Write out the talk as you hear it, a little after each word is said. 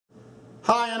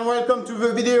Hi and welcome to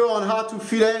the video on how to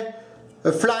fillet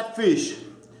a flat fish.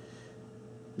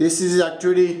 This is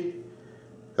actually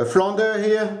a flounder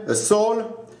here, a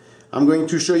sole. I'm going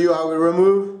to show you how we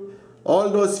remove all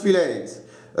those fillets.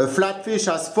 A flat fish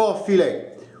has 4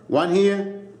 fillets. 1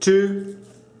 here, 2,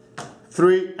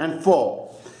 3 and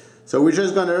 4. So we're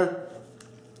just gonna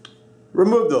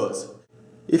remove those.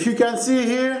 If you can see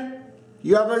here,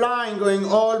 you have a line going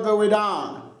all the way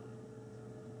down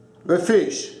the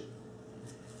fish.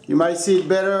 You might see it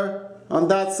better on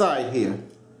that side here.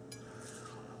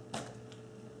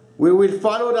 We will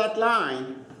follow that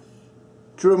line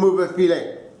to remove a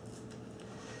fillet.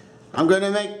 I'm going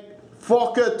to make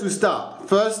 4 cuts to start.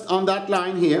 First on that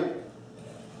line here,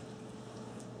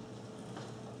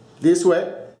 this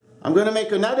way. I'm going to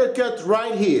make another cut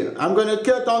right here. I'm going to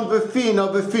cut on the fin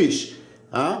of the fish.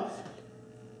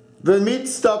 The meat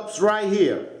stops right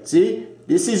here. See,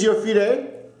 this is your fillet,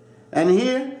 and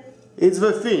here it's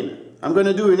the fin. I'm going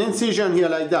to do an incision here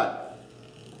like that.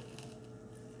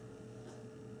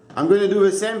 I'm going to do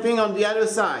the same thing on the other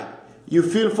side. You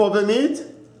feel for the meat,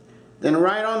 then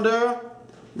right under,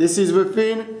 this is the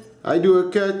fin. I do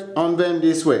a cut on them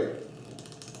this way.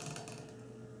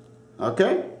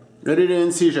 Okay? Ready to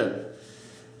incision.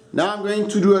 Now I'm going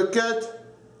to do a cut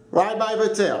right by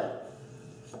the tail.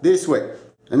 This way.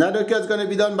 Another cut is going to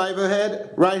be done by the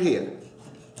head right here.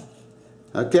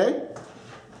 Okay?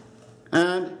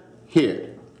 And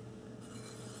here.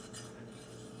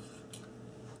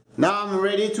 Now I'm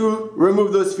ready to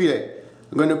remove those fillets.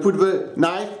 I'm going to put the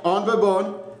knife on the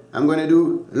bone. I'm going to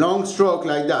do long stroke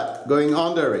like that, going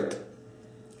under it.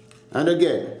 And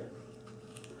again.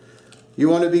 You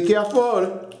want to be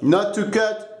careful not to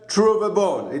cut through the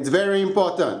bone. It's very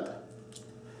important.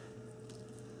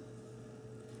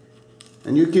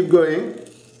 And you keep going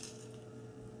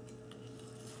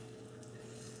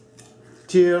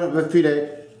till the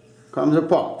fillet comes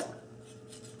apart.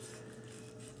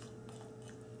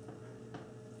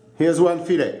 Here's one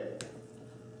fillet.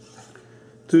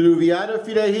 To do the other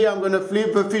fillet here, I'm going to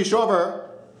flip the fish over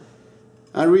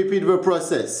and repeat the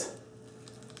process.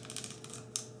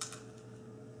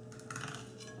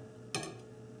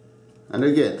 And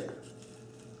again.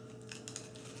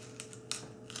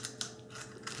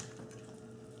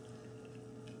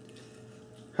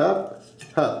 Up,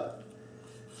 up.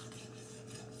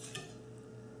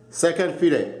 Second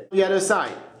fillet. The other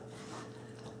side.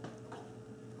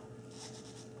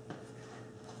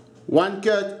 One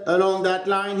cut along that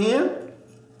line here.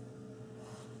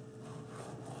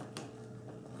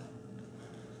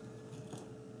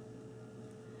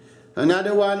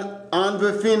 Another one on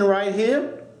the fin right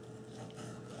here.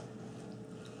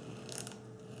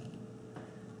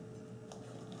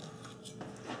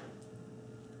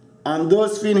 On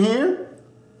those fin here.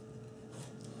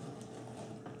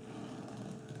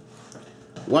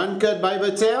 One cut by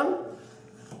the tail.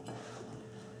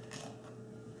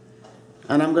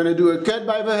 And I'm going to do a cut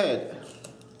by the head.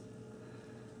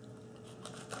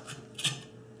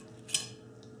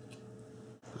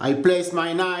 I place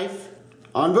my knife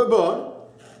on the bone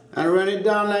and run it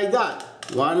down like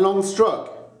that. One long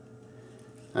stroke.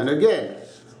 And again.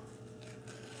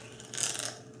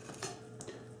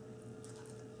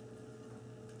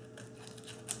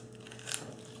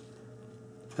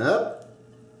 Up.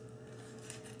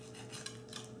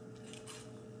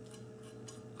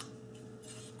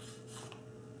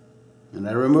 And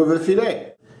I remove the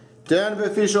fillet. Turn the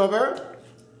fish over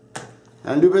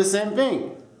and do the same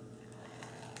thing.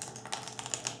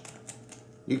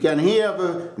 You can hear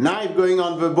the knife going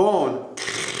on the bone.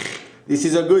 This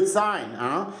is a good sign.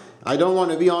 I don't want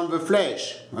to be on the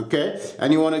flesh. Okay?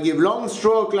 And you want to give long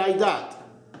stroke like that.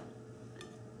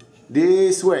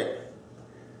 This way.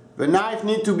 The knife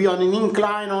needs to be on an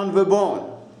incline on the bone.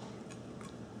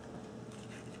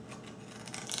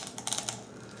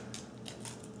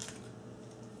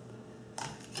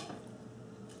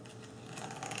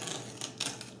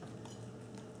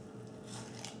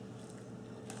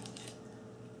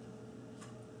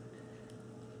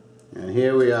 And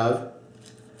here we have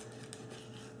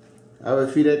our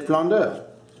fillet flounder.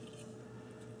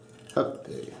 Up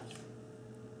there.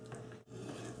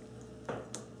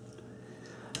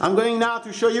 I'm going now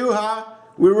to show you how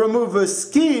we remove the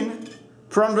skin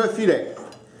from the fillet.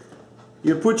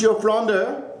 You put your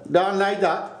flounder down like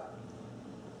that.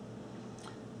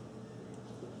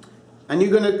 And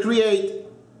you're going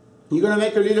to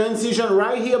make a little incision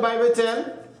right here by the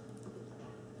tail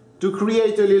to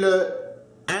create a little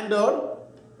handle,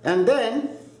 and then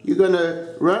you're going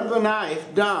to run the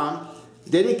knife down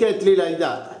delicately like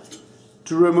that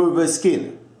to remove the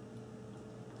skin.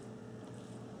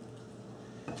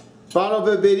 Part of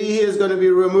the belly here is going to be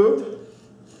removed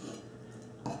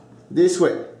this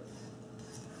way.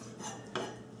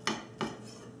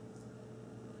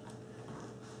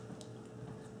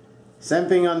 Same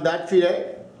thing on that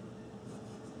fillet.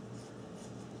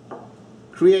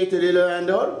 Create a little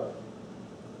handle.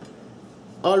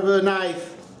 Hold the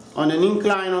knife on an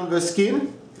incline on the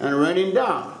skin and run it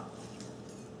down.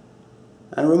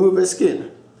 And remove the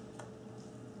skin.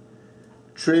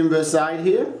 Trim the side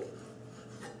here.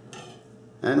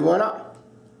 And voila.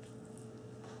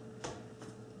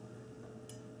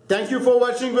 Thank you for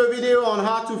watching the video on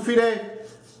how to fillet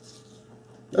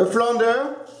a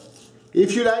flounder.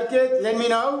 If you like it, let me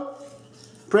know.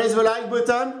 Press the like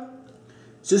button.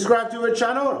 Subscribe to the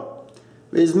channel.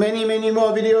 There's many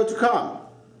more videos to come.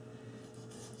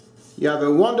 You have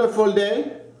a wonderful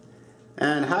day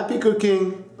and happy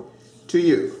cooking to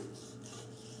you.